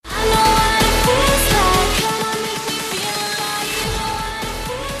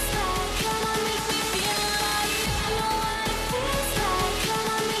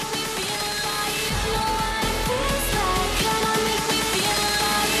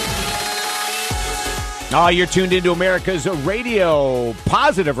Oh, you're tuned into America's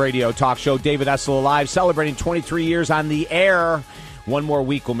positive radio talk show, David Essel Live, celebrating 23 years on the air. One more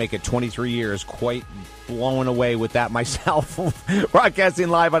week will make it 23 years. Quite blown away with that myself. Broadcasting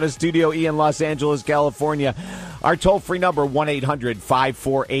live out of Studio E in Los Angeles, California. Our toll-free number,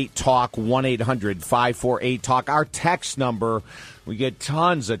 1-800-548-TALK, 1-800-548-TALK. Our text number, we get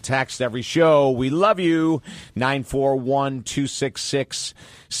tons of text every show. We love you,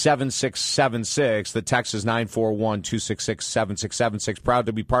 941-266-7676. The text is 941-266-7676. Proud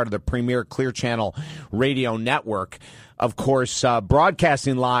to be part of the premier Clear Channel Radio Network. Of course,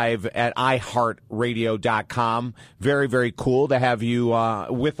 broadcasting live at iHeartRadio.com. Very, very cool to have you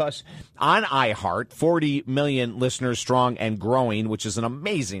with us on iHeart. 40 million listeners strong and growing, which is an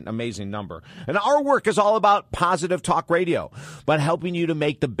amazing, amazing number. And our work is all about positive talk radio, but helping you to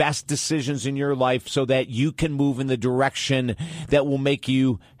make the best decisions in your life so that you can move in the direction that will make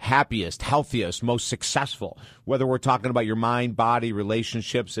you happiest, healthiest, most successful, whether we're talking about your mind, body,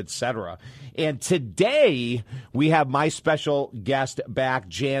 relationships, etc. And today we have my special guest back,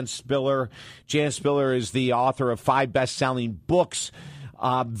 Jan Spiller. Jan Spiller is the author of 5 best-selling books.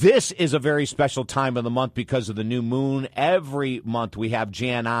 This is a very special time of the month because of the new moon. Every month we have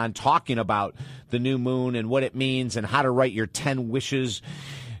Jan on talking about the new moon and what it means and how to write your 10 wishes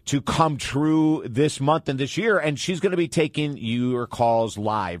to come true this month and this year. And she's going to be taking your calls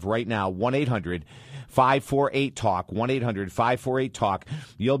live right now, 1-800-548-TALK, 1-800-548-TALK.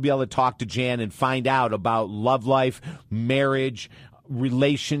 You'll be able to talk to Jan and find out about love life, marriage,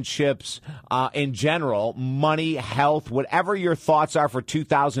 relationships, in general, money, health, whatever your thoughts are for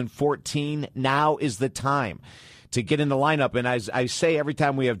 2014, now is the time to get in the lineup. And as I say every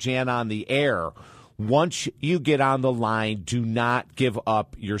time we have Jan on the air, once you get on the line, do not give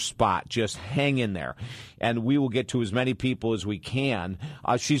up your spot. Just hang in there, and we will get to as many people as we can.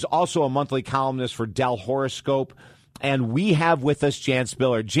 She's also a monthly columnist for Dell Horoscope, and we have with us Jan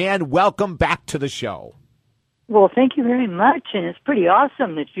Spiller. Jan, welcome back to the show. Well, thank you very much, and it's pretty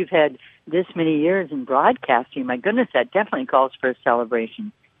awesome that you've had this many years in broadcasting. My goodness, that definitely calls for a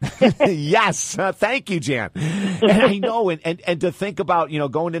celebration. Yes. Thank you, Jan. And I know, and to think about,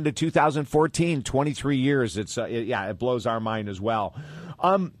 going into 2014, 23 years, it blows our mind as well.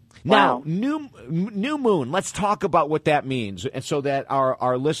 Now, new moon, let's talk about what that means, and so that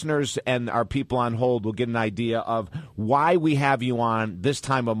our listeners and our people on hold will get an idea of why we have you on this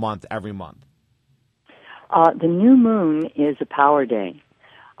time of month every month. The new moon is a power day.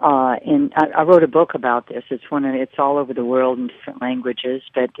 And I wrote a book about this. It's all over the world in different languages,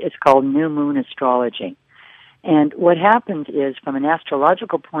 but it's called New Moon Astrology. And what happens is, from an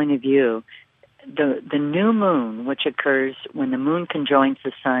astrological point of view, the new moon, which occurs when the moon conjoins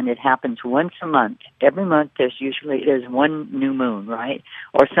the sun, it happens once a month. Every month there's one new moon, right?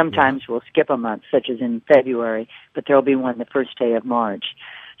 Or sometimes we'll skip a month, such as in February, but there'll be one the first day of March.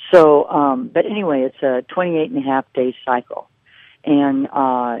 So, but anyway, it's a 28.5-day cycle. And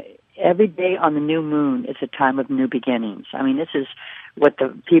every day on the new moon is a time of new beginnings. I mean, this is what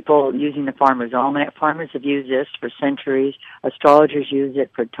the people using the Farmer's Almanac, farmers have used this for centuries. Astrologers use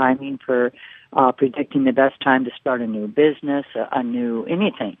it for timing, for predicting the best time to start a new business, a new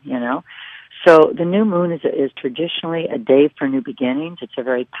anything, So the new moon is traditionally a day for new beginnings. It's a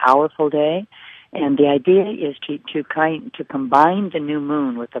very powerful day. And the idea is to combine the new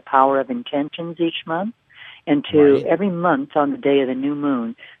moon with the power of intentions each month, and to every month on the day of the new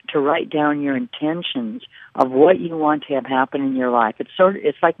moon to write down your intentions of what you want to have happen in your life.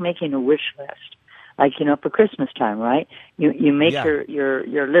 It's like making a wish list, like for Christmas time, right? You make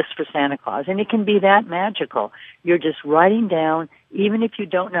your list for Santa Claus, and it can be that magical. You're just writing down, even if you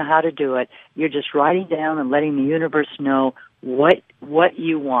don't know how to do it. You're just writing down and letting the universe know what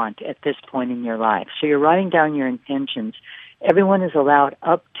you want at this point in your life. So you're writing down your intentions. Everyone is allowed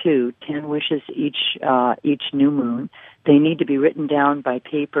up to 10 wishes each new moon. They need to be written down by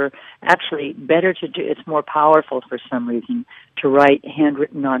paper. Actually, better to do. It's more powerful for some reason to write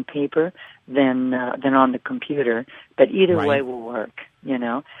handwritten on paper than on the computer. But either way will work. And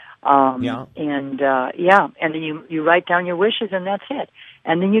then you write down your wishes, and that's it.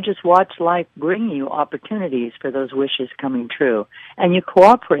 And then you just watch life bring you opportunities for those wishes coming true, and you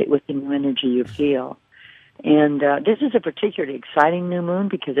cooperate with the new energy you feel. And this is a particularly exciting new moon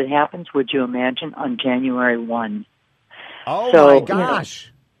because it happens, would you imagine, on January 1. Oh, my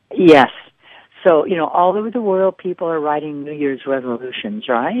gosh. Yes. So, all over the world, people are writing New Year's resolutions,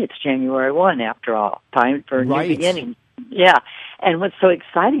 right? It's January 1, after all. Time for a new beginning. Yeah. And what's so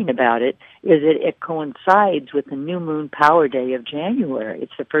exciting about it is that it coincides with the new moon power day of January.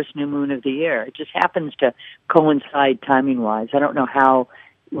 It's the first new moon of the year. It just happens to coincide timing-wise. I don't know how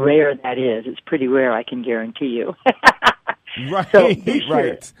rare that is. It's pretty rare, I can guarantee you. Right, So this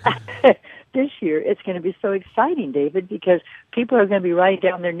right. this year, it's going to be so exciting, David, because people are going to be writing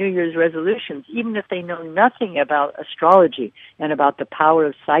down their New Year's resolutions, even if they know nothing about astrology and about the power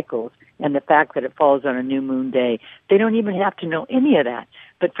of cycles and the fact that it falls on a new moon day. They don't even have to know any of that.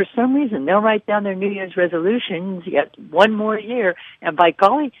 But for some reason, they'll write down their New Year's resolutions, yet one more year, and by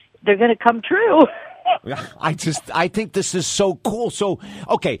golly, they're going to come true. I think this is so cool. So,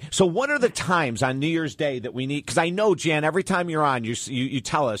 okay, so what are the times on New Year's Day that we need? Because I know, Jan, every time you're on, you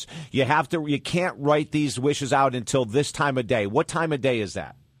tell us you can't write these wishes out until this time of day. What time of day is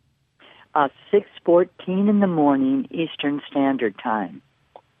that? 6:14 in the morning, Eastern Standard Time.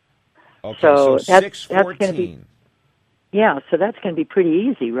 Okay, so 6:14. Yeah, so that's going to be pretty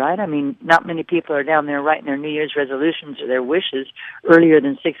easy, right? I mean, not many people are down there writing their New Year's resolutions or their wishes earlier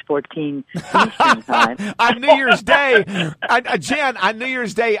than 6:14 Eastern Time. On New Year's Day, Jan, on New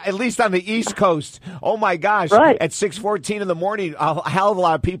Year's Day, at least on the East Coast, oh my gosh, right. At 6:14 in the morning, a hell of a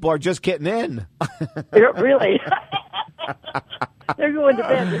lot of people are just getting in. Really? They're going to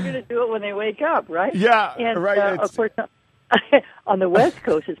bed. They're going to do it when they wake up, right? Yeah, and, right. Of course, on the West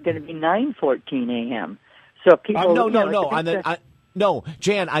Coast, it's going to be 9:14 a.m. So people, no,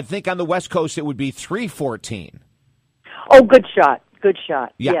 Jan. I think on the West Coast it would be 3:14. Oh, good shot. Yeah.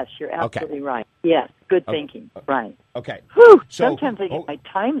 Yes, you're absolutely right. Yes, good thinking. Right. Okay. Whew, so, sometimes I get my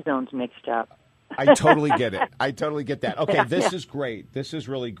time zones mixed up. I totally get it. I totally get that. Okay, this is great. This is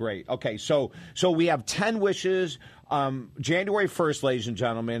really great. Okay, so we have 10 wishes. January 1st, ladies and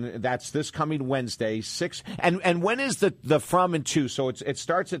gentlemen. That's this coming Wednesday. And when is the from and to? So it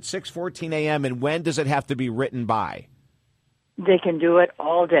starts at 6:14 a.m. And when does it have to be written by? They can do it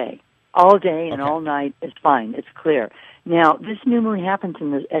all day and all night. It's fine. It's clear. Now, this new moon happens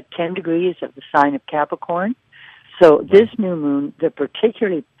at 10 degrees of the sign of Capricorn. So this new moon, the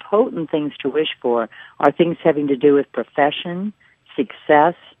particularly potent things to wish for are things having to do with profession,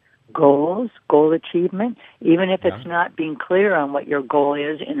 success, goals, goal achievement, even if it's not being clear on what your goal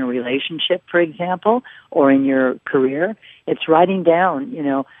is in a relationship, for example, or in your career. It's writing down,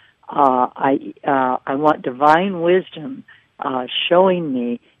 I want divine wisdom showing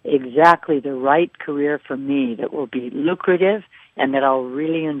me exactly the right career for me that will be lucrative and that I'll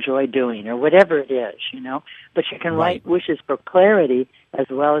really enjoy doing, or whatever it is, But you can write wishes for clarity as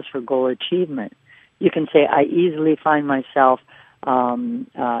well as for goal achievement. You can say, I easily find myself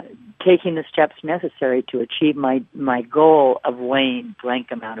taking the steps necessary to achieve my goal of weighing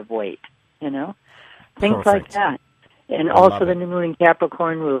blank amount of weight, Things Perfect. like that. And also the new moon in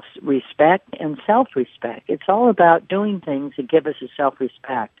Capricorn will respect and self-respect. It's all about doing things that give us a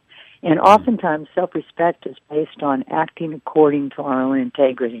self-respect. And oftentimes self-respect is based on acting according to our own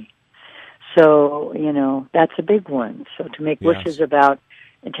integrity. So, that's a big one. So to make wishes about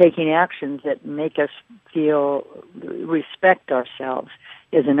taking actions that make us feel respect ourselves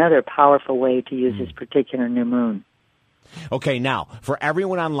is another powerful way to use this particular new moon. Okay, now, for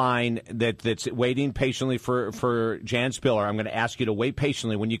everyone online that's waiting patiently for Jan Spiller, I'm going to ask you to wait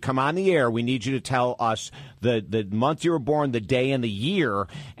patiently. When you come on the air, we need you to tell us the month you were born, the day, and the year,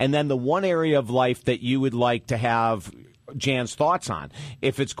 and then the one area of life that you would like to have Jan's thoughts on.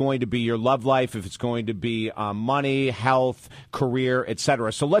 If it's going to be your love life, if it's going to be money, health, career,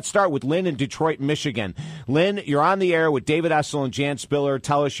 etc. So let's start with Lynn in Detroit, Michigan. Lynn, you're on the air with David Essel and Jan Spiller.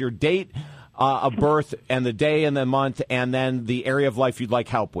 Tell us your date of birth and the day and the month, and then the area of life you'd like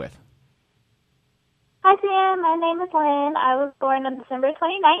help with. Hi, Sam. My name is Lynn. I was born on December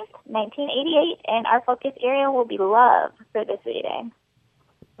 29th, 1988, and our focus area will be love for this reading.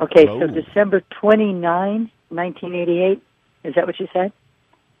 Okay, so December 29, 1988, is that what you said?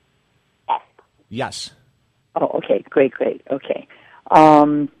 Yes. Yes. Oh, okay, great, okay.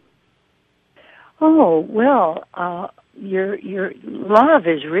 Your love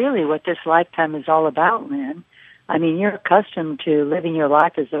is really what this lifetime is all about, Lynn. I mean, you're accustomed to living your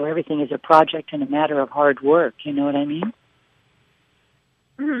life as though everything is a project and a matter of hard work. You know what I mean?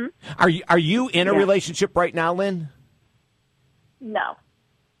 Mm-hmm. Are you in a relationship right now, Lynn? No.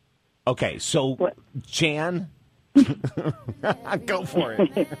 Okay, so what? Jan, go for it.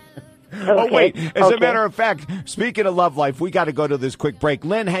 Okay. Oh, wait. As a matter of fact, speaking of love life, we got to go to this quick break.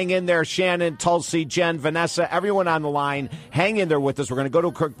 Lynn, hang in there. Shannon, Tulsi, Jen, Vanessa, everyone on the line, hang in there with us. We're going to go to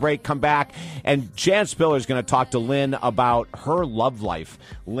a quick break, come back, and Jan Spiller is going to talk to Lynn about her love life.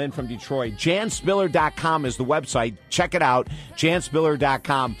 Lynn from Detroit. JanSpiller.com is the website. Check it out,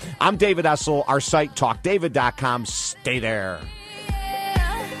 JanSpiller.com. I'm David Essel. Our site, TalkDavid.com. Stay there.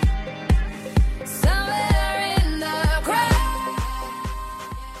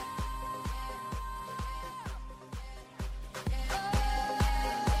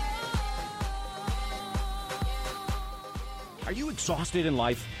 Are you exhausted in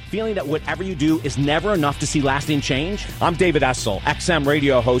life, feeling that whatever you do is never enough to see lasting change? I'm David Essel, XM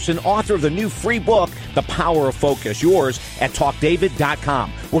radio host and author of the new free book, The Power of Focus, yours at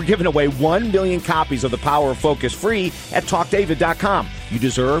TalkDavid.com. We're giving away 1 million copies of The Power of Focus free at TalkDavid.com. You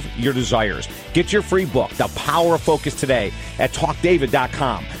deserve your desires. Get your free book, The Power of Focus, today at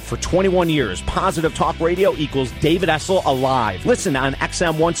TalkDavid.com. For 21 years, Positive Talk Radio equals David Essel alive. Listen on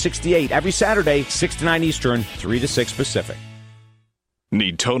XM 168 every Saturday, 6 to 9 Eastern, 3 to 6 Pacific.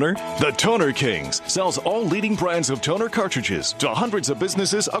 Need toner? The Toner Kings sells all leading brands of toner cartridges to hundreds of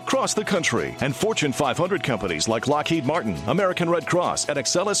businesses across the country and Fortune 500 companies like Lockheed Martin, American Red Cross, and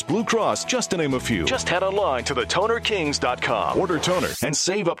Excellus Blue Cross, just to name a few. Just head online to thetonerkings.com. Order toner and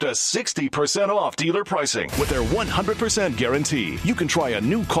save up to 60% off dealer pricing with their 100% guarantee. You can try a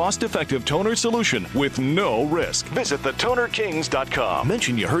new cost-effective toner solution with no risk. Visit thetonerkings.com.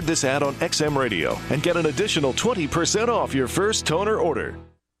 Mention you heard this ad on XM Radio and get an additional 20% off your first toner order.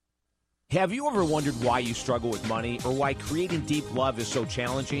 Have you ever wondered why you struggle with money, or why creating deep love is so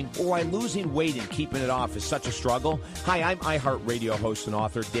challenging, or why losing weight and keeping it off is such a struggle? Hi, I'm iHeartRadio host and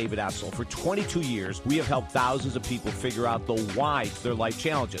author David Essel. For 22 years, we have helped thousands of people figure out the why to their life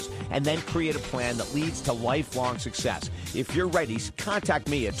challenges and then create a plan that leads to lifelong success. If you're ready, contact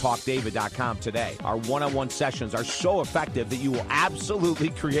me at TalkDavid.com today. Our one-on-one sessions are so effective that you will absolutely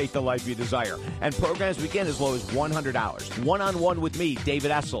create the life you desire. And programs begin as low as $100. One-on-one with me,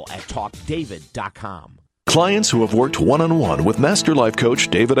 David Essel, at TalkDavid.com. Clients who have worked one-on-one with Master Life Coach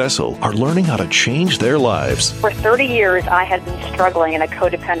David Essel are learning how to change their lives. For 30 years, I had been struggling in a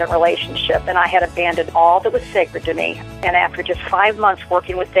codependent relationship, and I had abandoned all that was sacred to me. And after just 5 months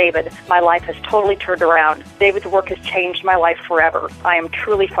working with David, my life has totally turned around. David's work has changed my life forever. I am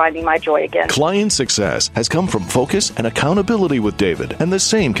truly finding my joy again. Client success has come from focus and accountability with David, and the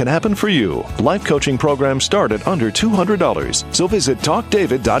same can happen for you. Life coaching programs start at under $200, so visit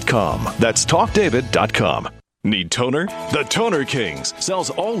TalkDavid.com. That's TalkDavid.com. Need toner? The Toner Kings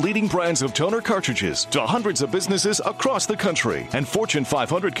sells all leading brands of toner cartridges to hundreds of businesses across the country and Fortune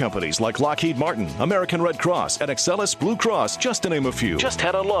 500 companies like Lockheed Martin, American Red Cross, and Excellus Blue Cross, just to name a few. Just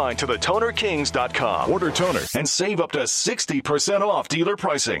head online to thetonerkings.com. Order toner and save up to 60% off dealer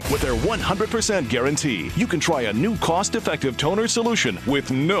pricing with their 100% guarantee. You can try a new cost-effective toner solution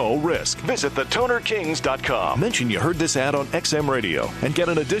with no risk. Visit thetonerkings.com. Mention you heard this ad on XM Radio and get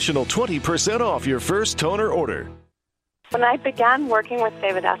an additional 20% off your first toner order. When I began working with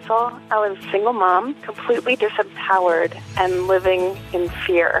David Essel, I was a single mom, completely disempowered and living in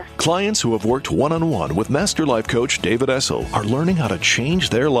fear. Clients who have worked one-on-one with Master Life Coach David Essel are learning how to change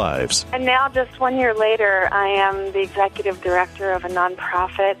their lives. And now, just 1 year later, I am the executive director of a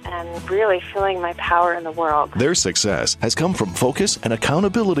nonprofit and really feeling my power in the world. Their success has come from focus and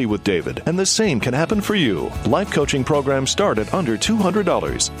accountability with David, and the same can happen for you. Life coaching programs start at under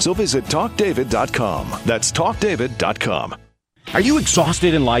 $200, so visit TalkDavid.com. That's TalkDavid.com. Are you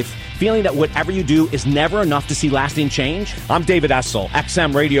exhausted in life, feeling that whatever you do is never enough to see lasting change? I'm David Essel,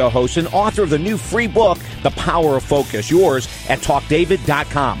 XM radio host and author of the new free book, The Power of Focus, yours at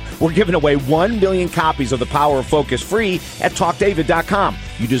TalkDavid.com. We're giving away 1 million copies of The Power of Focus free at TalkDavid.com.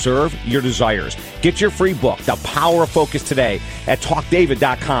 You deserve your desires. Get your free book, The Power of Focus, today at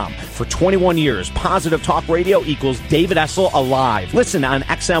TalkDavid.com. For 21 years, Positive Talk Radio equals David Essel alive. Listen on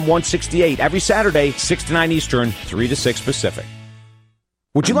XM 168 every Saturday, 6 to 9 Eastern, 3 to 6 Pacific.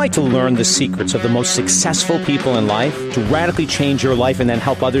 Would you like to learn the secrets of the most successful people in life to radically change your life and then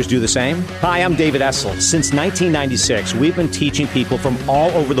help others do the same? Hi, I'm David Essel. Since 1996, we've been teaching people from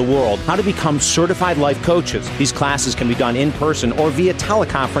all over the world how to become certified life coaches. These classes can be done in person or via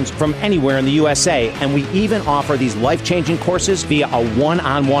teleconference from anywhere in the USA, and we even offer these life-changing courses via a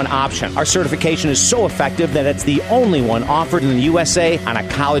one-on-one option. Our certification is so effective that it's the only one offered in the USA on a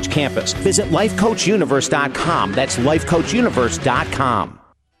college campus. Visit lifecoachuniverse.com. That's lifecoachuniverse.com.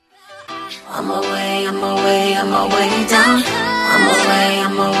 I'm away down. I'm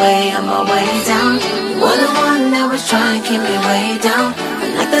away down. You're the one that was trying to keep me way down.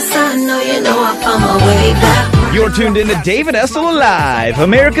 And like the sun, no, you know I found my way back. You're tuned in to David Essel Alive,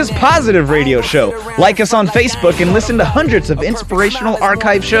 America's positive radio show. Like us on Facebook and listen to hundreds of inspirational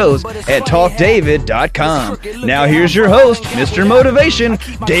archive shows at TalkDavid.com. Now here's your host, Mr. Motivation,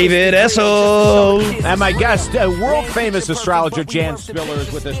 David Essel. And my guest, world-famous astrologer Jan Spiller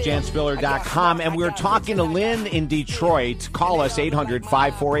is with us, janspiller.com. And we're talking to Lynn in Detroit. Call us,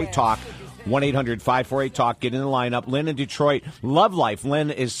 800-548-TALK. 1-800-548-TALK. Get in the lineup. Lynn in Detroit. Love life.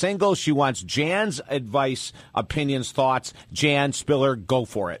 Lynn is single. She wants Jan's advice, opinions, thoughts. Jan Spiller, go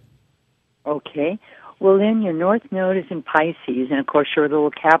for it. Okay. Well, Lynn, your North Node is in Pisces, and of course you're a little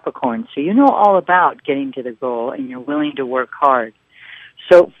Capricorn, so you know all about getting to the goal, and you're willing to work hard.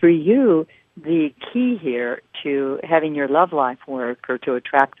 So for you, the key here to having your love life work or to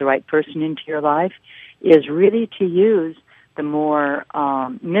attract the right person into your life is really to use the more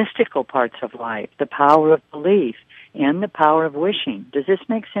mystical parts of life, the power of belief and the power of wishing. Does this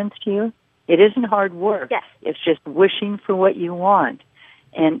make sense to you? It isn't hard work. Yes. It's just wishing for what you want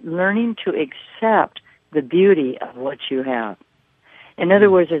and learning to accept the beauty of what you have. In other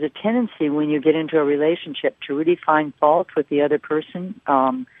words, there's a tendency when you get into a relationship to really find fault with the other person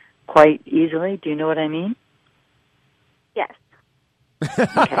quite easily. Do you know what I mean? Yes.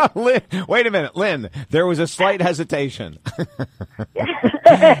 Lynn, wait a minute, Lynn. There was a slight hesitation.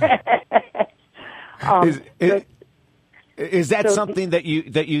 Is that something that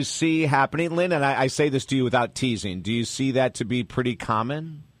you see happening, Lynn? And I say this to you without teasing. Do you see that to be pretty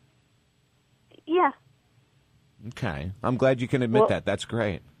common? Yeah. Okay. I'm glad you can admit that. That's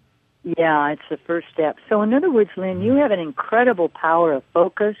great. Yeah, it's the first step. So in other words, Lynn, you have an incredible power of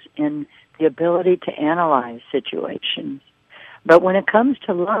focus and the ability to analyze situations. But when it comes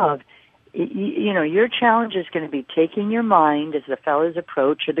to love, you know, your challenge is going to be taking your mind as the fellas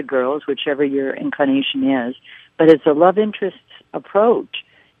approach, or the girls, whichever your inclination is. But as a love interest's approach,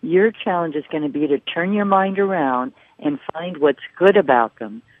 your challenge is going to be to turn your mind around and find what's good about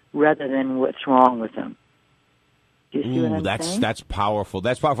them rather than what's wrong with them. Do you see what I'm saying? That's powerful.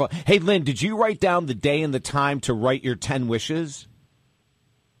 That's powerful. Hey, Lynn, did you write down the day and the time to write your 10 wishes?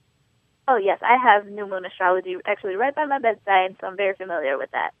 Oh, yes. I have New Moon Astrology actually right by my bedside, so I'm very familiar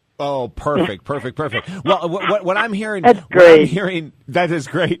with that. Oh, perfect. Well, what I'm hearing, that's great. That is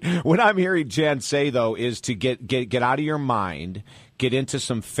great. What I'm hearing Jan say, though, is to get out of your mind, get into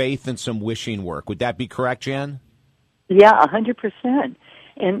some faith and some wishing work. Would that be correct, Jan? Yeah, 100%.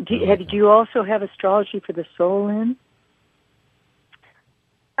 And do you also have astrology for the soul, Lynn?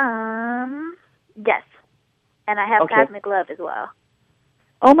 Yes. And I have Cosmic Love as well.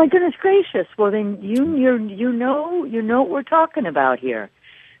 Oh my goodness gracious! Well, then you know what we're talking about here.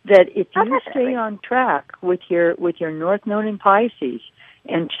 That if you stay on track with your North Node in Pisces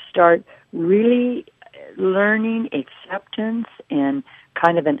and start really learning acceptance and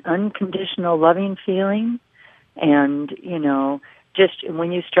kind of an unconditional loving feeling, and you know, just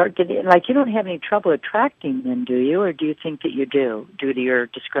when you start getting, like, you don't have any trouble attracting them, do you? Or do you think that you do, due to your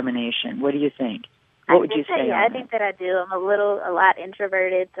discrimination? What do you think? What would you say? I think that I do. I'm a lot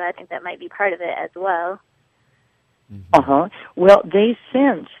introverted, so I think that might be part of it as well. Uh-huh. Well, they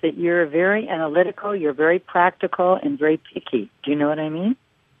sense that you're very analytical, you're very practical, and very picky. Do you know what I mean?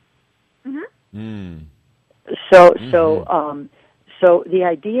 Mm-hmm. So the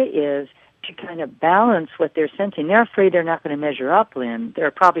idea is to kind of balance what they're sensing. They're afraid they're not going to measure up, Lynn. There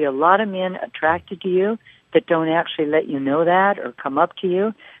are probably a lot of men attracted to you that don't actually let you know that or come up to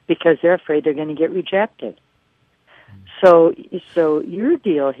you because they're afraid they're going to get rejected. So your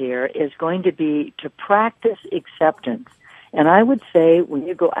deal here is going to be to practice acceptance. And I would say when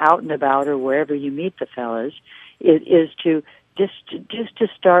you go out and about or wherever you meet the fellas, it is to just to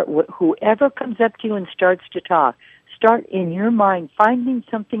start, whoever comes up to you and starts to talk, start in your mind finding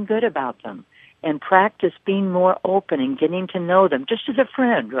something good about them and practice being more open and getting to know them, just as a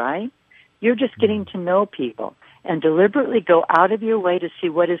friend, right? You're just getting to know people and deliberately go out of your way to see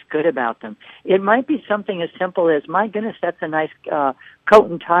what is good about them. It might be something as simple as, my goodness, that's a nice coat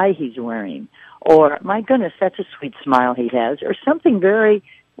and tie he's wearing, or my goodness, that's a sweet smile he has, or something very,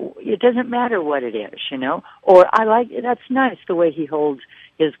 it doesn't matter what it is, you know, or that's nice the way he holds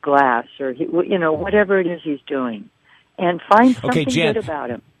his glass, or, whatever it is he's doing. And find something good about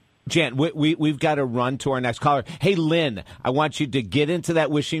him. Jan, we've got to run to our next caller. Hey, Lynn, I want you to get into that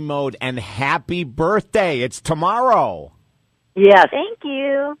wishing mode, and happy birthday. It's tomorrow. Yes. Thank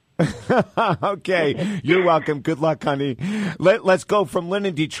you. Okay. You're welcome. Good luck, honey. Let's go from Lynn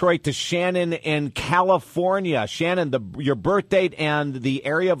in Detroit to Shannon in California. Shannon, your birth date and the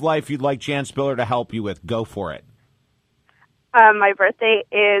area of life you'd like Jan Spiller to help you with. Go for it. My birthday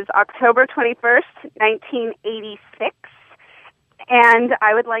is October 21st, 1986. And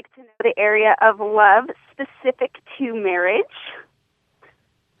I would like to know the area of love specific to marriage.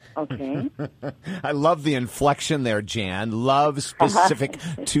 Okay. I love the inflection there, Jan. Love specific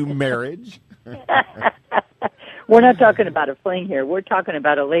to marriage. We're not talking about a fling here. We're talking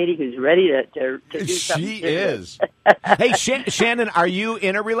about a lady who's ready to do something. She is. Hey, Shannon, are you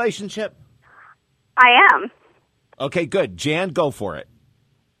in a relationship? I am. Okay, good. Jan, go for it.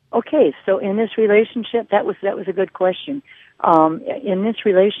 Okay, so in this relationship, that was a good question. In this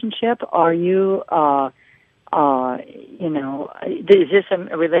relationship, are you is this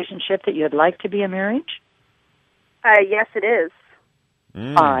a relationship that you'd like to be a marriage? Yes, it is.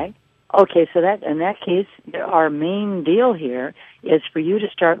 All right. Okay, so that in that case, our main deal here is for you to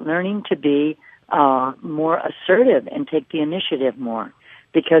start learning to be more assertive and take the initiative more.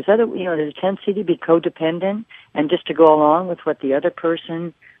 Because there's a tendency to be codependent and just to go along with what the other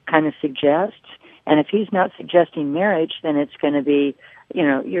person kind of suggests. And if he's not suggesting marriage, then it's going to be,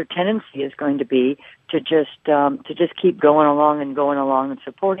 your tendency is going to be to just keep going along and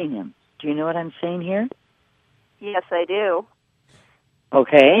supporting him. Do you know what I'm saying here? Yes, I do.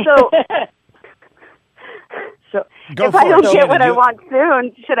 Okay. So if I don't get what I want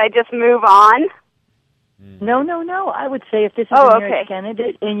soon, should I just move on? No. I would say if this is a marriage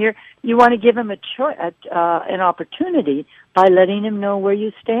candidate and you want to give him an opportunity by letting him know where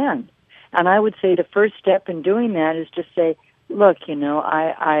you stand. And I would say the first step in doing that is to say, look,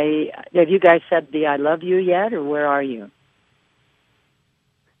 have you guys said the I love you yet, or where are you?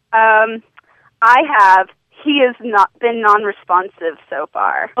 I have. He has not been non-responsive so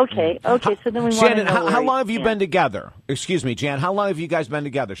far. Okay. So then we Shannon, want to know how long have you been together? Excuse me, Jan. How long have you guys been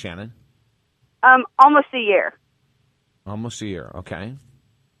together, Shannon? Almost a year. Almost a year. Okay.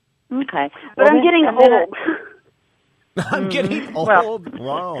 Okay. But I'm getting old. I'm getting old.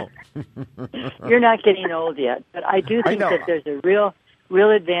 Wow. You're not getting old yet, but I do think that there's a real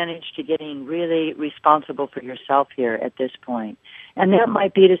advantage to getting really responsible for yourself here at this point. And that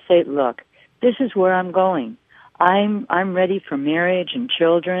might be to say, look, this is where I'm going. I'm ready for marriage and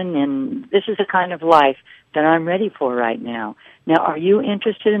children, and this is the kind of life that I'm ready for right now. Now, are you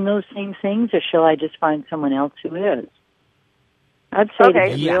interested in those same things, or shall I just find someone else who is? I'd say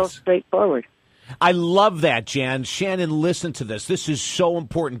it's real straightforward. I love that, Jan. Shannon, listen to this. This is so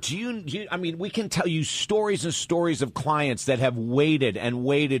important. We can tell you stories and stories of clients that have waited and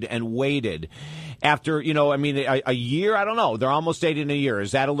waited and waited. After, a year, I don't know. They're almost dating a year.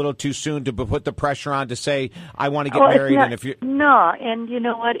 Is that a little too soon to put the pressure on to say, I want to get married? No, and you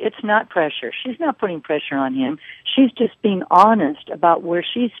know what? It's not pressure. She's not putting pressure on him. She's just being honest about where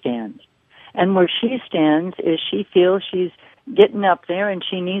she stands. And where she stands is she feels she's getting up there and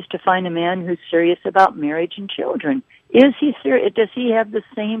she needs to find a man who's serious about marriage and children. Is he serious? Does he have the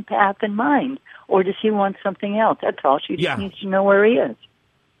same path in mind? Or does he want something else? That's all. She just needs to know where he is.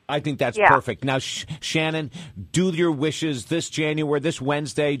 I think that's perfect. Now, Shannon, do your wishes this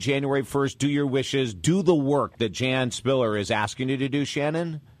Wednesday, January 1st, do your wishes. Do the work that Jan Spiller is asking you to do,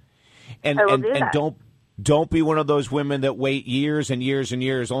 Shannon. And don't be one of those women that wait years and years and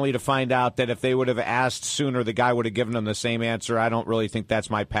years only to find out that if they would have asked sooner, the guy would have given them the same answer. I don't really think that's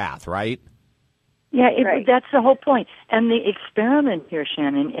my path, right? Yeah, that's the whole point. And the experiment here,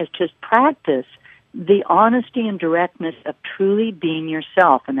 Shannon, is just practice the honesty and directness of truly being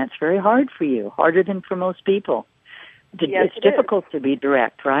yourself. And that's very hard for you, harder than for most people. It's difficult to be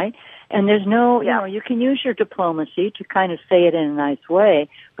direct, right? And there's you can use your diplomacy to kind of say it in a nice way,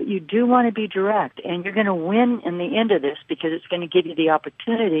 but you do want to be direct. And you're going to win in the end of this because it's going to give you the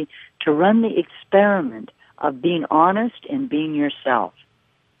opportunity to run the experiment of being honest and being yourself.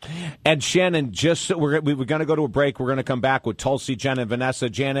 And Shannon, we're going to go to a break. We're going to come back with Tulsi, Jen, and Vanessa.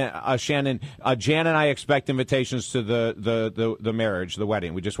 Shannon, Jan and I expect invitations to the marriage, the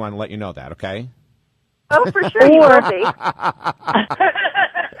wedding. We just want to let you know that, okay? Oh, for sure, you will be.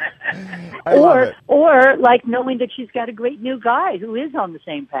 Or like knowing that she's got a great new guy who is on the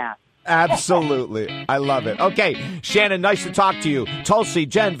same path. Absolutely. I love it. Okay, Shannon, nice to talk to you. Tulsi,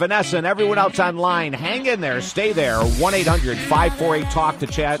 Jen, Vanessa, and everyone else online, hang in there. Stay there. 1-800-548-TALK to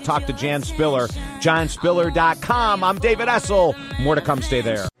chat. Talk to Jan Spiller. JanSpiller.com. I'm David Essel. More to come. Stay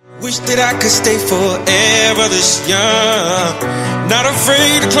there. Wish that I could stay forever this young. Not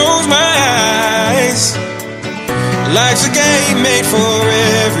afraid to close my eyes. Life's a game made for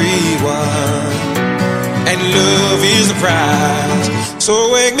everyone, and love is the prize.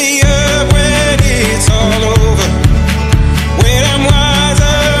 So wake me up when it's all over, when I'm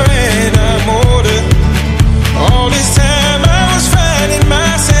wiser and I'm older. All this time I was finding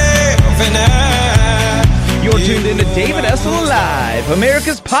myself, and You're tuned into David Essel Live,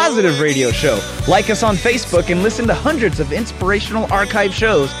 America's positive radio show. Like us on Facebook and listen to hundreds of inspirational archive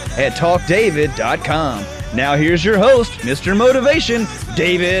shows at TalkDavid.com. Now here's your host, Mr. Motivation,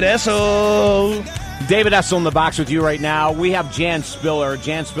 David Essel. David Essel in the box with you right now. We have Jan Spiller,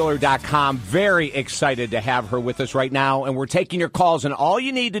 JanSpiller.com. Very excited to have her with us right now. And we're taking your calls. And all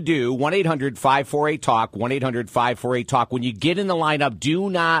you need to do, 1-800-548-TALK, 1-800-548-TALK. When you get in the lineup,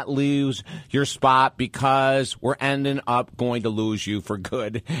 do not lose your spot because we're ending up going to lose you for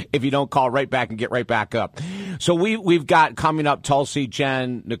good if you don't call right back and get right back up. So we've got coming up Tulsi,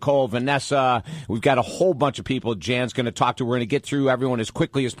 Jen, Nicole, Vanessa. We've got a whole bunch of people Jan's going to talk to. We're going to get through everyone as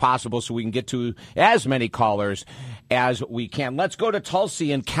quickly as possible so we can get to as many callers as we can. Let's go to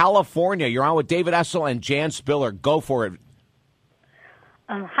Tulsi in California. You're on with David Essel and Jan Spiller. Go for it.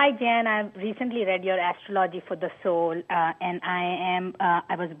 Hi, Jan. I've recently read your Astrology for the Soul, and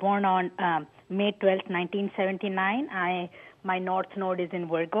I was born on May 12th, 1979. My North Node is in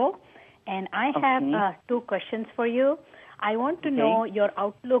Virgo, and I have 2 questions for you. I want to know your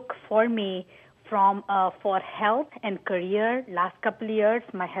outlook for me for health and career. Last couple of years,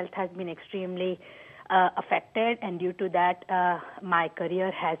 my health has been extremely affected, and due to that, my career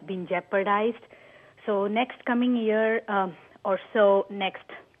has been jeopardized. So next coming year or so, next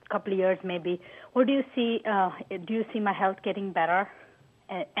couple of years maybe, what do you see? Do you see my health getting better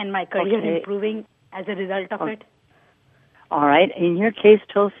and my career improving as a result of it? All right. In your case,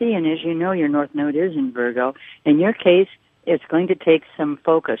 Tulsi, and as you know, your North Node is in Virgo. In your case, it's going to take some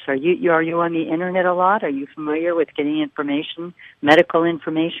focus. Are you on the internet a lot? Are you familiar with getting information, medical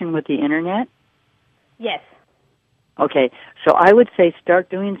information with the internet? Yes. Okay. So I would say start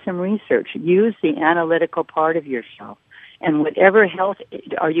doing some research. Use the analytical part of yourself. And whatever health,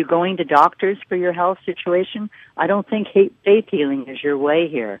 are you going to doctors for your health situation? I don't think faith healing is your way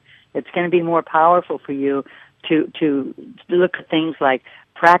here. It's going to be more powerful for you to look at things like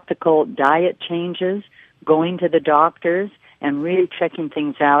practical diet changes, going to the doctors, and really checking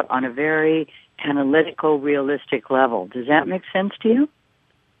things out on a very analytical, realistic level. Does that make sense to you?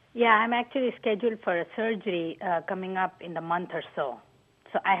 Yeah, I'm actually scheduled for a surgery coming up in the month or so.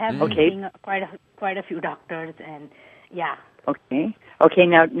 So I have been seeing quite a few doctors, and yeah. Okay.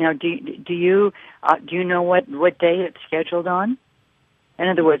 Now, do you know what day it's scheduled on? In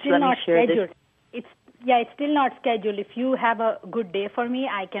other words, let me share this. It's still not scheduled. If you have a good day for me,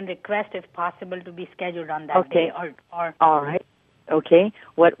 I can request, if possible, to be scheduled on that day. Or all right. Okay.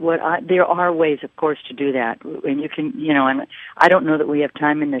 There are ways, of course, to do that, and you can, and I don't know that we have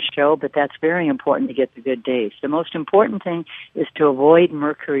time in the show, but that's very important to get the good days. The most important thing is to avoid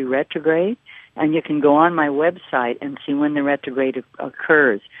Mercury retrograde, and you can go on my website and see when the retrograde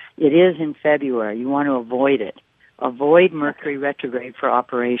occurs. It is in February. You want to avoid it. Avoid Mercury retrograde for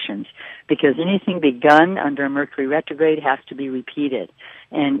operations, because anything begun under a Mercury retrograde has to be repeated.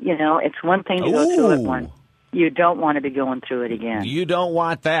 And, it's one thing to go through it once. You don't want to be going through it again. You don't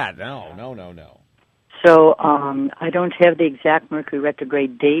want that. No. So I don't have the exact Mercury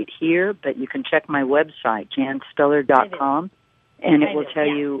retrograde date here, but you can check my website, janspiller.com, and it will tell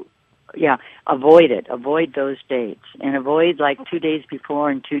you, avoid it. Avoid those dates, and avoid 2 days before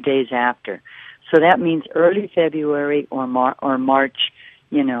and 2 days after. So that means early February or March,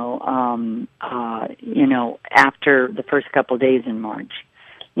 after the first couple of days in March.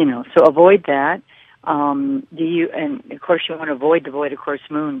 So avoid that. And of course you want to avoid the void, of course,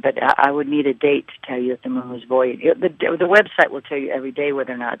 moon, but I would need a date to tell you if the moon was void. The website will tell you every day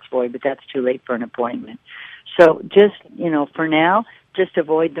whether or not it's void, but that's too late for an appointment. So just, for now, just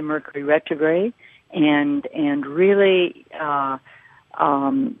avoid the Mercury retrograde and really,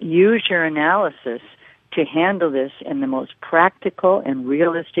 use your analysis to handle this in the most practical and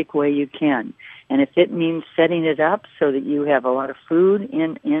realistic way you can. And if it means setting it up so that you have a lot of food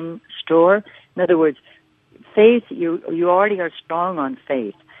in store, in other words, faith, you already are strong on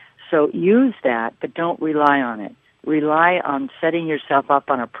faith. So use that, but don't rely on it. Rely on setting yourself up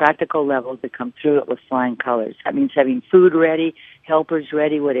on a practical level to come through it with flying colors. That means having food ready, helpers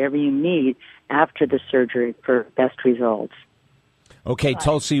ready, whatever you need after the surgery for best results. Okay,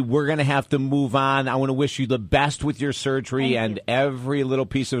 Tulsi, we're going to have to move on. I want to wish you the best with your surgery and every little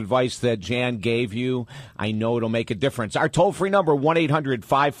piece of advice that Jan gave you. I know it'll make a difference. Our toll-free number,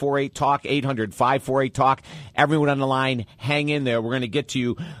 1-800-548-TALK, 800-548-TALK. Everyone on the line, hang in there. We're going to get to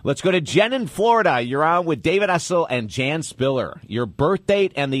you. Let's go to Jen in Florida. You're on with David Essel and Jan Spiller. Your birth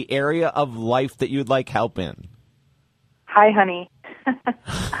date and the area of life that you'd like help in. Hi, honey.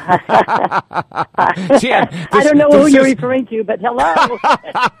 Jan, I don't know who you're referring to, but hello.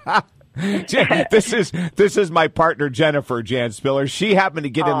 Jan, this is my partner Jennifer, Jan Spiller. She happened to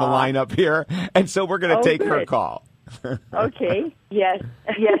get in the lineup here, and so we're going to take her call. Okay. Yes.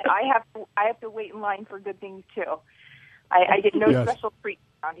 I have to wait in line for good things too. I get no special treats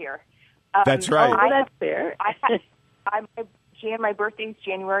around here. That's right. That's fair. Jan, my birthday is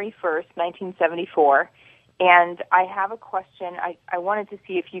January 1st, 1974. And I have a question. I wanted to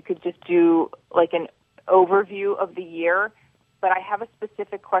see if you could just do an overview of the year, but I have a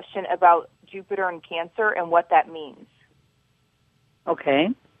specific question about Jupiter and Cancer and what that means. Okay.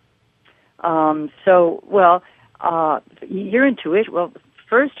 Your intuition, well,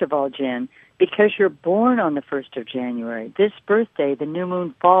 first of all, Jen, because you're born on the 1st of January, this birthday, the new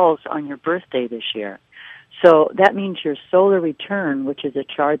moon falls on your birthday this year. So that means your solar return, which is a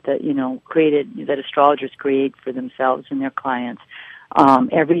chart that, that astrologers create for themselves and their clients,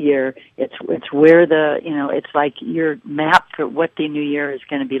 every year, it's where it's like your map for what the new year is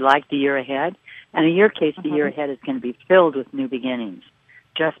going to be like the year ahead. And in your case, the year ahead is going to be filled with new beginnings.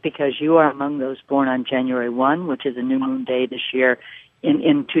 Just because you are among those born on January 1, which is a new moon day this year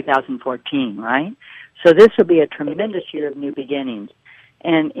in 2014, right? So this will be a tremendous year of new beginnings.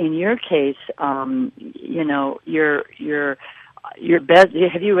 And in your case, your best.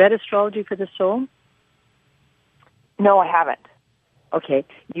 Have you read Astrology for the Soul? No, I haven't. Okay,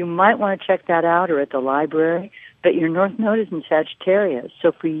 you might want to check that out or at the library. But your North Node is in Sagittarius,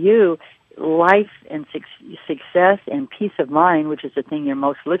 so for you, life and success and peace of mind, which is the thing you're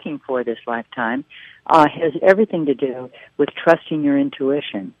most looking for this lifetime, has everything to do with trusting your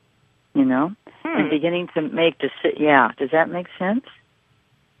intuition. And beginning to make decisions. Yeah, does that make sense?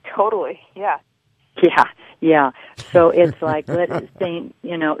 Totally, yeah. Yeah. So it's like saying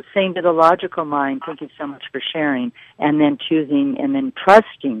to the logical mind, thank you so much for sharing, and then choosing and then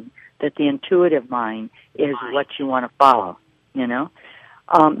trusting that the intuitive mind is what you want to follow, Now,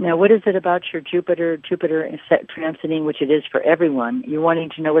 what is it about your Jupiter transiting, which it is for everyone? You're wanting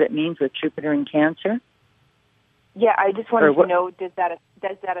to know what it means with Jupiter in Cancer? Yeah, I just wanted to know, does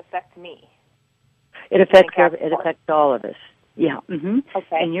that affect me? It affects all of us. Yeah. Mm-hmm.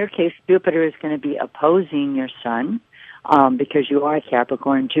 Okay. In your case, Jupiter is going to be opposing your Sun because you are a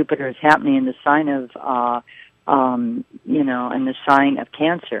Capricorn. Jupiter is happening in the sign of, in the sign of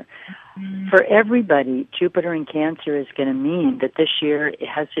Cancer. Mm-hmm. For everybody, Jupiter in Cancer is going to mean that this year it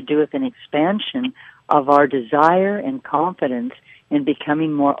has to do with an expansion of our desire and confidence in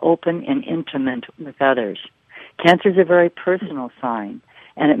becoming more open and intimate with others. Cancer is a very personal sign.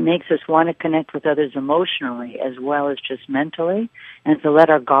 And it makes us want to connect with others emotionally as well as just mentally, and to let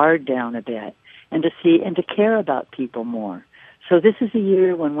our guard down a bit, and to see and to care about people more. So this is a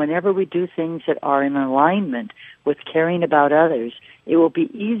year when whenever we do things that are in alignment with caring about others, it will be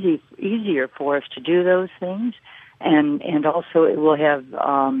easier for us to do those things, and also it will have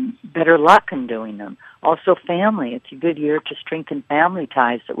better luck in doing them. Also family, it's a good year to strengthen family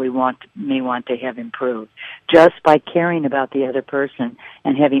ties that we may want to have improved just by caring about the other person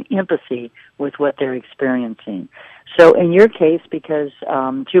and having empathy with what they're experiencing. So in your case, because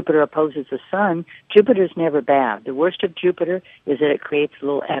Jupiter opposes the Sun, Jupiter's never bad. The worst of Jupiter is that it creates a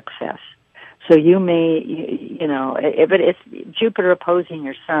little excess. So you may, but it's Jupiter opposing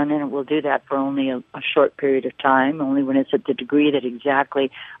your Sun, and it will do that for only a short period of time, only when it's at the degree that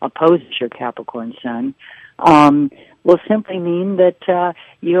exactly opposes your Capricorn Sun, will simply mean that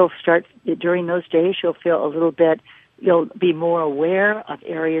you'll start, during those days, you'll feel a little bit, you'll be more aware of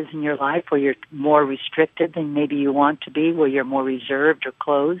areas in your life where you're more restricted than maybe you want to be, where you're more reserved or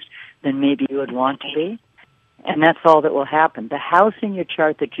closed than maybe you would want to be. And that's all that will happen. The house in your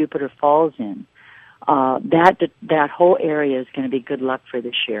chart that Jupiter falls in, that whole area is going to be good luck for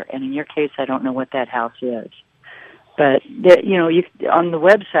this year. And in your case, I don't know what that house is. But, on the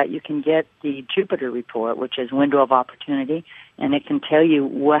website you can get the Jupiter report, which is Window of Opportunity, and it can tell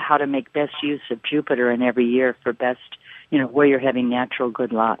you how to make best use of Jupiter in every year for best, where you're having natural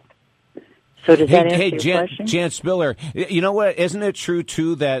good luck. So does that answer your question? Jan Spiller, you know what? Isn't it true,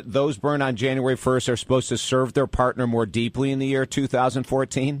 too, that those born on January 1st are supposed to serve their partner more deeply in the year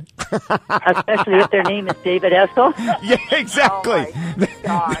 2014? Especially if their name is David Essel? Yeah, exactly. Oh, my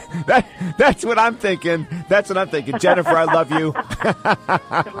God. That's what I'm thinking. Jennifer, I love you.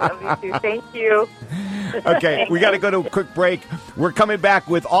 I love you, too. Thank you. Okay, we got to go to a quick break. We're coming back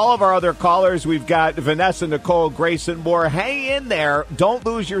with all of our other callers. We've got Vanessa, Nicole, Grace, and more. Hang in there. Don't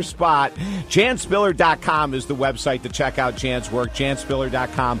lose your spot. JanSpiller.com is the website to check out Jan's work.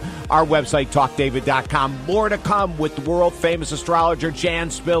 JanSpiller.com. Our website, TalkDavid.com. More to come with the world-famous astrologer Jan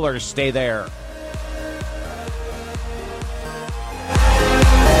Spiller. Stay there.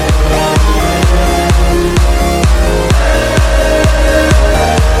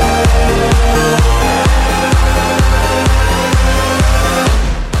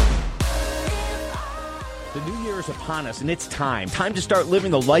 Upon us, and it's time to start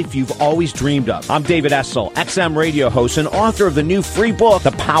living the life you've always dreamed of. I'm David Essel, XM radio host and author of the new free book,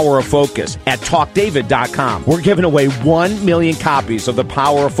 The Power of Focus, at TalkDavid.com. We're giving away 1 million copies of The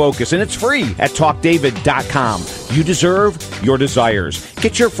Power of Focus, and it's free at TalkDavid.com. You deserve your desires.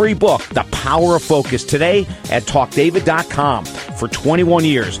 Get your free book, The Power of Focus, today at TalkDavid.com. For 21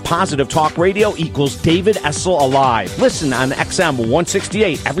 years, Positive Talk Radio equals David Essel Alive. Listen on XM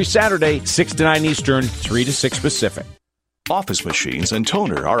 168 every Saturday, 6 to 9 Eastern, 3 to 6 Pacific. Office machines and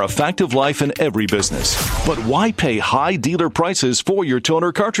toner are a fact of life in every business. But why pay high dealer prices for your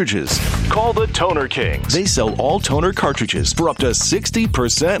toner cartridges? Call the Toner Kings. They sell all toner cartridges for up to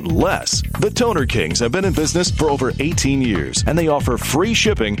 60% less. The Toner Kings have been in business for over 18 years, and they offer free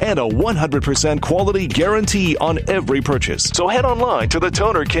shipping and a 100% quality guarantee on every purchase. So head online to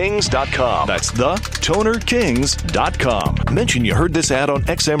thetonerkings.com. That's thetonerkings.com. Mention you heard this ad on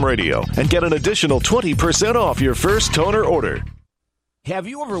XM Radio and get an additional 20% off your first toner order. Have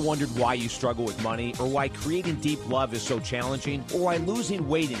you ever wondered why you struggle with money, or why creating deep love is so challenging, or why losing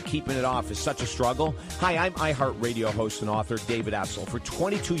weight and keeping it off is such a struggle? Hi, I'm iHeartRadio host and author David Essel. For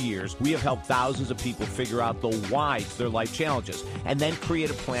 22 years, we have helped thousands of people figure out the why to their life challenges and then create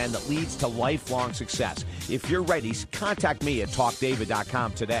a plan that leads to lifelong success. If you're ready, contact me at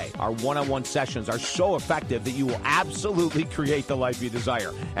TalkDavid.com today. Our one-on-one sessions are so effective that you will absolutely create the life you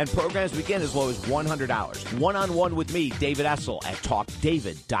desire. And programs begin as low as $100. One-on-one with me, David Essel, at TalkDavid.com.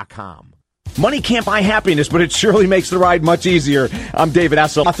 Money can't buy happiness, but it surely makes the ride much easier. I'm David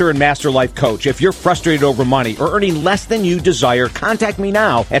Essel, author and master life coach. If you're frustrated over money or earning less than you desire, contact me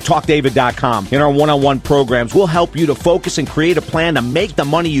now at TalkDavid.com. In our one-on-one programs, we'll help you to focus and create a plan to make the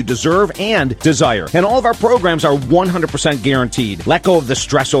money you deserve and desire. And all of our programs are 100% guaranteed. Let go of the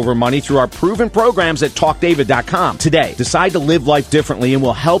stress over money through our proven programs at TalkDavid.com. Today, decide to live life differently, and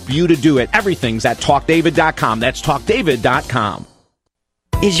we'll help you to do it. Everything's at TalkDavid.com. That's TalkDavid.com.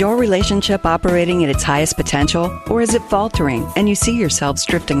 Is your relationship operating at its highest potential, or is it faltering and you see yourselves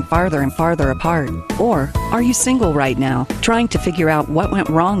drifting farther and farther apart? Or are you single right now, trying to figure out what went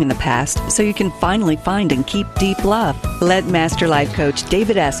wrong in the past so you can finally find and keep deep love? Let Master Life Coach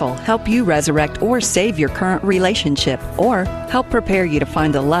David Essel help you resurrect or save your current relationship, or help prepare you to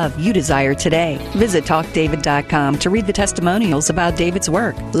find the love you desire today. Visit TalkDavid.com to read the testimonials about David's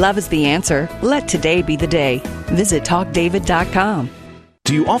work. Love is the answer. Let today be the day. Visit TalkDavid.com.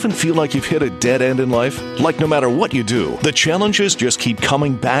 Do you often feel like you've hit a dead end in life? Like no matter what you do, the challenges just keep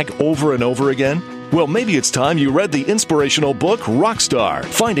coming back over and over again? Well, maybe it's time you read the inspirational book, Rockstar,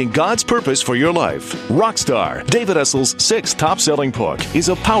 Finding God's Purpose for Your Life. Rockstar, David Essel's 6th top-selling book, is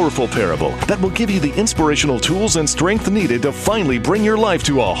a powerful parable that will give you the inspirational tools and strength needed to finally bring your life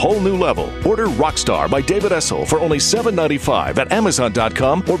to a whole new level. Order Rockstar by David Essel for only $7.95 at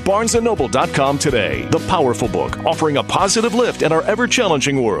Amazon.com or BarnesandNoble.com today. The powerful book, offering a positive lift in our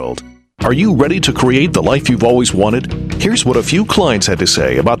ever-challenging world. Are you ready to create the life you've always wanted? Here's what a few clients had to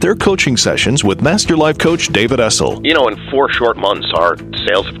say about their coaching sessions with Master Life Coach David Essel. You know, in 4 short months, our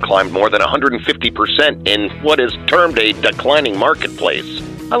sales have climbed more than 150% in what is termed a declining marketplace.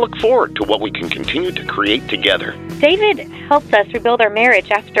 I look forward to what we can continue to create together. David helped us rebuild our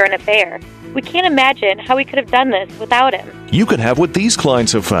marriage after an affair. We can't imagine how we could have done this without him. You can have what these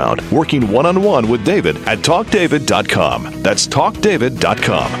clients have found working one-on-one with David at TalkDavid.com. That's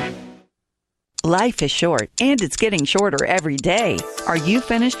TalkDavid.com. Life is short, and it's getting shorter every day. Are you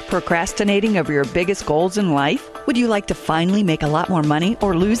finished procrastinating over your biggest goals in life? Would you like to finally make a lot more money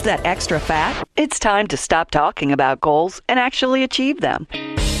or lose that extra fat? It's time to stop talking about goals and actually achieve them.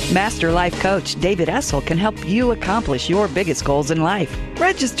 Master Life Coach David Essel can help you accomplish your biggest goals in life.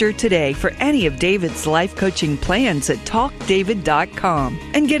 Register today for any of David's life coaching plans at TalkDavid.com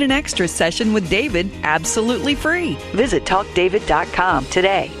and get an extra session with David absolutely free. Visit TalkDavid.com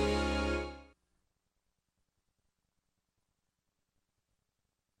today.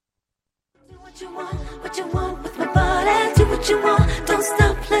 What you want with my body? Do what you want, don't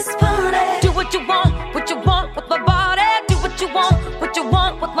stop, let's party. Do what you want with my body. Do what you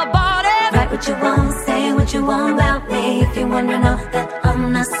want with my body. Write what you want, say what you want about me. If you wanna know that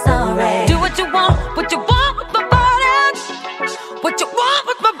I'm not sorry. Do what you want with my body. What you want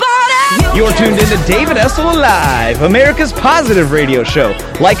with my body. You're tuned into David Essel Live, America's positive radio show.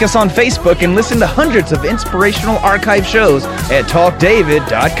 Like us on Facebook and listen to hundreds of inspirational archive shows at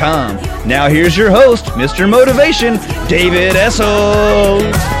TalkDavid.com. Now here's your host, Mr. Motivation, David Essel.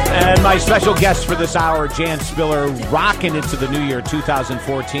 And my special guest for this hour, Jan Spiller, rocking into the new year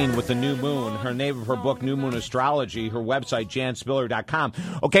 2014 with the new moon. Her name of her book, New Moon Astrology, her website, janspiller.com.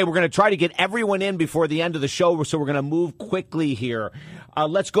 Okay, we're going to try to get everyone in before the end of the show, so we're going to move quickly here.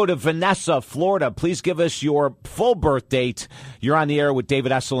 Let's go to Vanessa, Florida. Please give us your full birth date. You're on the air with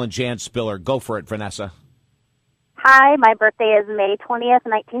David Essel and Jan Spiller. Go for it, Vanessa. Hi, my birthday is May 20th,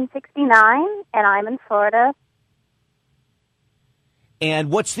 1969, and I'm in Florida.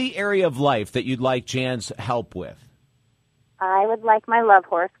 And what's the area of life that you'd like Jan's help with? I would like my love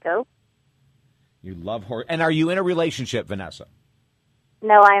horoscope. You love horror. And are you in a relationship, Vanessa?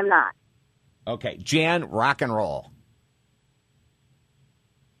 No, I am not. Okay, Jan, rock and roll.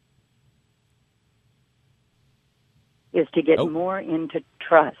 is to get more into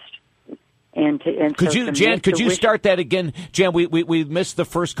trust. And could you, Jan? Could you start that again, Jan? We missed the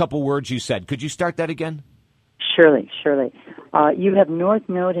first couple words you said. Could you start that again? Surely. You have North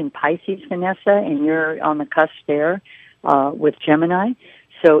Node in Pisces, Vanessa, and you're on the cusp there with Gemini.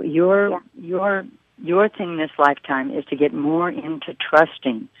 So your thing this lifetime is to get more into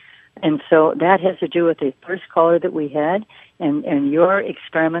trusting, and so that has to do with the first caller that we had, and your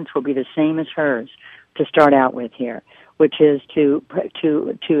experiments will be the same as hers to start out with here, which is to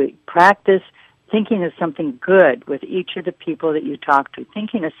practice thinking of something good with each of the people that you talk to,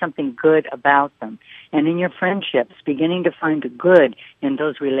 thinking of something good about them. And in your friendships, beginning to find the good in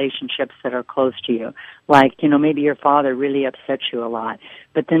those relationships that are close to you. Like, maybe your father really upsets you a lot,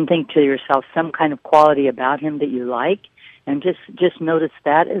 but then think to yourself some kind of quality about him that you like, and just notice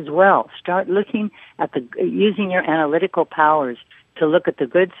that as well. Start looking at using your analytical powers to look at the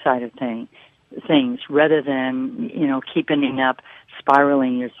good side of things rather than, keep ending up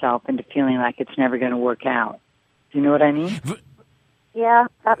spiraling yourself into feeling like it's never going to work out. Do you know what I mean? Yeah,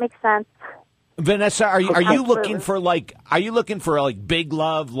 that makes sense. Vanessa, are you looking for big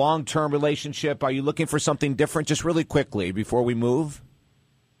love, long-term relationship? Are you looking for something different? Just really quickly before we move.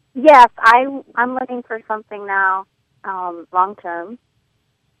 Yes, I'm looking for something now, long-term.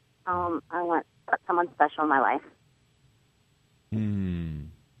 I want someone special in my life.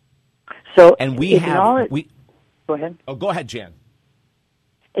 So, and go ahead. Oh, go ahead, Jan.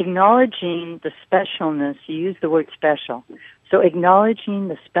 Acknowledging the specialness, you use the word special. So acknowledging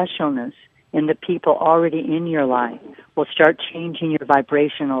the specialness in the people already in your life will start changing your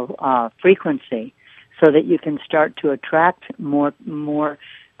vibrational frequency, so that you can start to attract more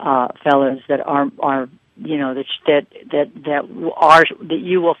fellows that are that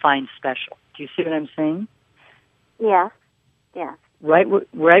you will find special. Do you see what I'm saying? Yeah. Right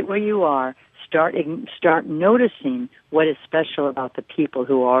where you are, start noticing what is special about the people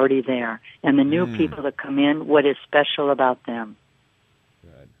who are already there, and the new people that come in, what is special about them.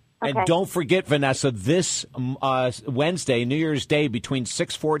 Good. Okay. And don't forget, Vanessa, this Wednesday, New Year's Day, between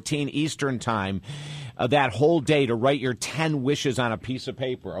 6:14 Eastern Time, that whole day to write your 10 wishes on a piece of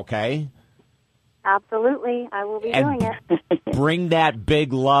paper, okay? Absolutely. I will be doing it. Bring that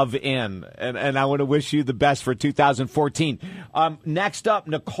big love in. And I want to wish you the best for 2014. Next up,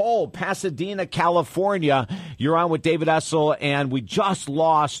 Nicole, Pasadena, California. You're on with David Essel, and we just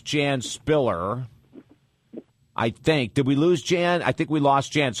lost Jan Spiller. I think. Did we lose Jan? I think we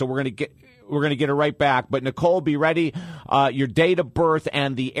lost Jan, so we're going to get her right back. But Nicole, be ready. Your date of birth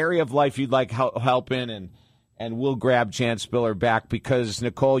and the area of life you'd like help in, and we'll grab Jan Spiller back, because,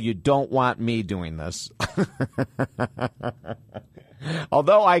 Nicole, you don't want me doing this.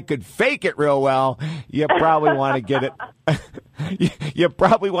 Although I could fake it real well, you probably want to get it. You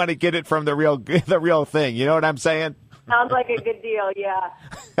probably want to get it from the real thing. You know what I'm saying? Sounds like a good deal. Yeah,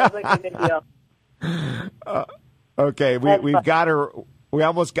 sounds like a good deal. Okay, we've got her. We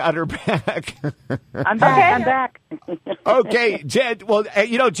almost got her back. I'm back. Okay, Jan. Well,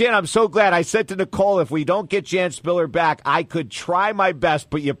 Jan, I'm so glad. I said to Nicole, if we don't get Jan Spiller back, I could try my best,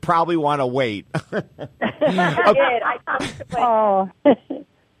 but you probably want to wait. I did. I thought to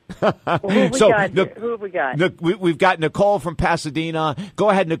wait. Who have we got? We've got Nicole from Pasadena. Go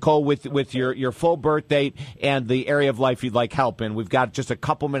ahead, Nicole, with your full birth date and the area of life you'd like help in. We've got just a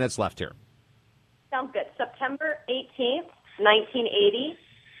couple minutes left here. Sounds good. September 18th. 1980,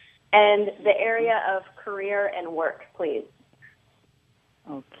 and the area of career and work, please.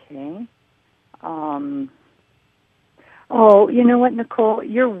 Okay. Oh, you know what, Nicole?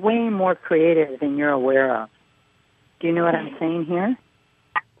 You're way more creative than you're aware of. Do you know what I'm saying here?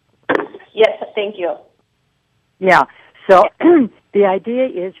 Yes, thank you. Yeah. So the idea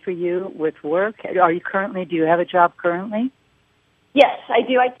is for you with work. Do you have a job currently? Yes, I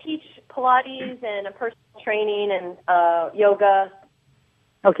do. I teach Pilates and a personal training and yoga.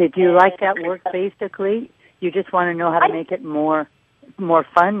 Okay, do you like that work basically? You just want to know how to make it more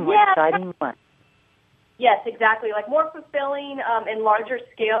fun, more exciting? What? Yes, exactly. Like more fulfilling and larger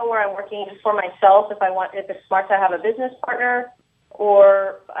scale, where I'm working for myself if it's smart to have a business partner,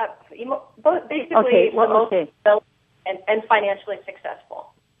 or basically and financially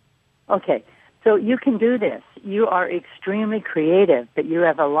successful. Okay. So you can do this. You are extremely creative, but you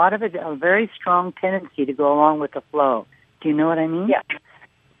have a very strong tendency to go along with the flow. Do you know what I mean? Yeah.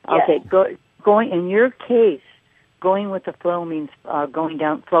 Okay. Going in your case, going with the flow means flowing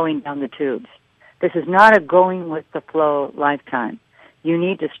down the tubes. This is not a going with the flow lifetime. You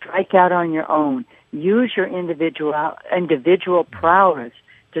need to strike out on your own. Use your individual prowess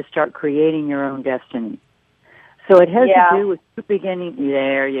to start creating your own destiny. So it has Yeah. to do with you beginning.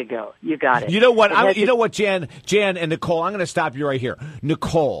 There you go. You got it. You know what? It has You know what, Jan and Nicole, I'm going to stop you right here.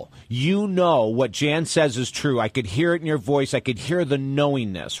 Nicole, you know what Jan says is true. I could hear it in your voice. I could hear the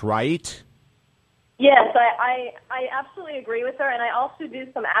knowingness, right? Yes, I absolutely agree with her, and I also do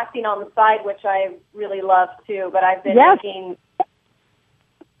some acting on the side, which I really love too. But I've been Yes. making.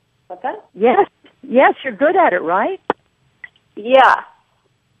 What's that? Yes, you're good at it, right? Yeah.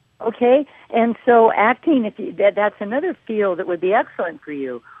 Okay, and so acting, that's another field that would be excellent for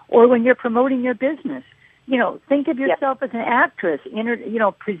you. Or when you're promoting your business, think of yourself as an actress.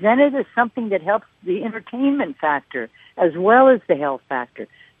 Present it as something that helps the entertainment factor as well as the health factor.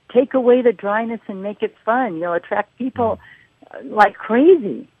 Take away the dryness and make it fun. Attract people like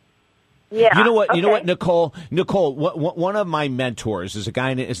crazy. Yeah. You know what, Nicole? One of my mentors is a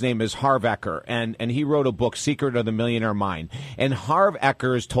guy. His name is Harv Eker, and he wrote a book, Secret of the Millionaire Mind. And Harv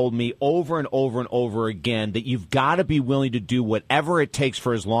Eker has told me over and over and over again that you've got to be willing to do whatever it takes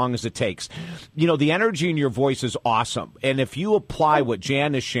for as long as it takes. The energy in your voice is awesome, and if you apply what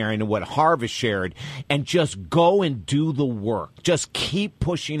Jan is sharing and what Harv has shared, and just go and do the work, just keep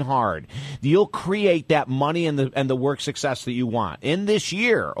pushing hard, you'll create that money and the work success that you want in this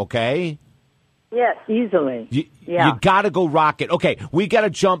year. Okay. Yes, easily. You got to go rock it. Okay, we got to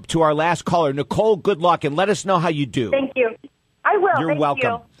jump to our last caller. Nicole, good luck, and let us know how you do. Thank you. I will. You're Thank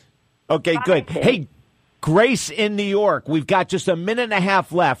welcome. You. Okay, Bye. good. Hey, Grace in New York, we've got just a minute and a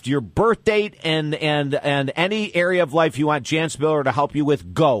half left. Your birth date and any area of life you want Jan Spiller to help you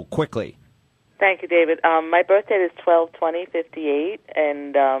with, go quickly. Thank you, David. My birth date is 12/20/58,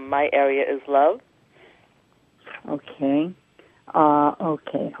 and my area is Love. Okay.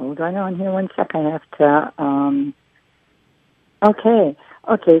 Okay, hold on here 1 sec. I have to,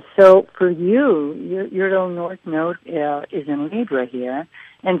 Okay, so for you, your little north node is in Libra here,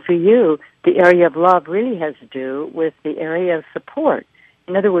 and for you, the area of love really has to do with the area of support.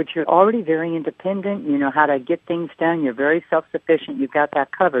 In other words, you're already very independent, you know how to get things done, you're very self-sufficient, you've got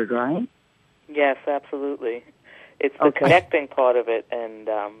that covered, right? Yes, absolutely. It's the connecting part of it and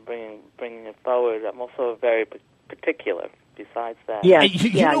bringing it forward. I'm also very particular. Besides that,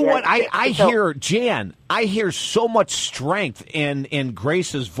 you know what? I hear, Jan, I hear so much strength in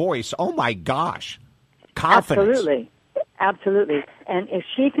Grace's voice. Oh my gosh, confidence. Absolutely. And if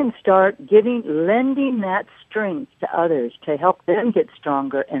she can start lending that strength to others to help them get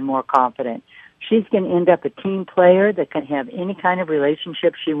stronger and more confident, she's going to end up a team player that can have any kind of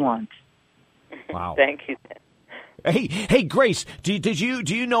relationship she wants. Wow. Thank you. Hey, Grace, do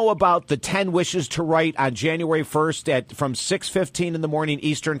you know about the 10 wishes to write on January 1st from 6:15 in the morning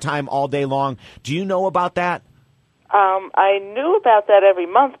Eastern time all day long? Do you know about that? I knew about that every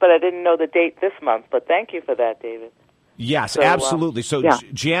month, but I didn't know the date this month. But thank you for that, David. Yes, absolutely. So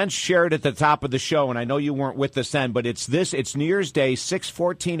Jan shared at the top of the show, and I know you weren't with us then, but it's New Year's Day,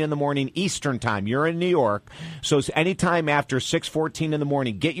 6:14 in the morning Eastern time. You're in New York, so it's anytime after 6:14 in the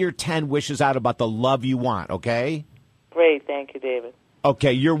morning. Get your 10 wishes out about the love you want, okay? Great. Thank you, David.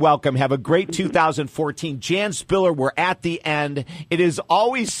 Okay, you're welcome. Have a great 2014. Jan Spiller, we're at the end. It is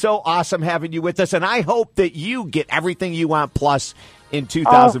always so awesome having you with us, and I hope that you get everything you want plus in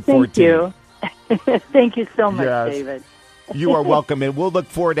 2014. Oh, thank you. Thank you so much, David. You are welcome, and we'll look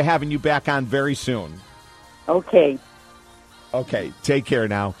forward to having you back on very soon. Okay. Okay, take care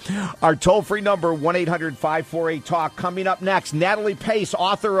now. Our toll-free number, 1-800-548-TALK. Coming up next, Natalie Pace,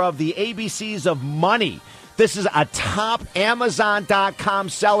 author of The ABCs of Money. This is a top Amazon.com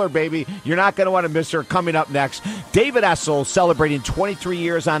seller, baby. You're not going to want to miss her. Coming up next, David Essel celebrating 23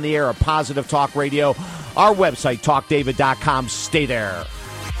 years on the air of Positive Talk Radio. Our website, talkdavid.com. Stay there.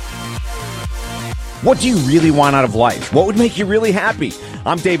 What do you really want out of life? What would make you really happy?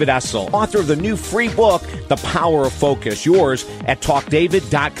 I'm David Essel, author of the new free book, The Power of Focus, yours at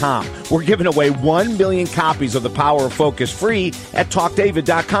talkdavid.com. We're giving away 1 million copies of The Power of Focus free at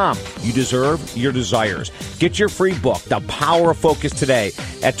talkdavid.com. You deserve your desires. Get your free book, The Power of Focus, today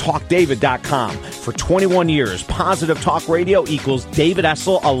at talkdavid.com. For 21 years, Positive Talk Radio equals David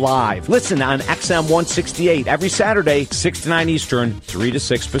Essel alive. Listen on XM 168 every Saturday, 6 to 9 Eastern, 3 to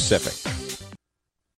 6 Pacific.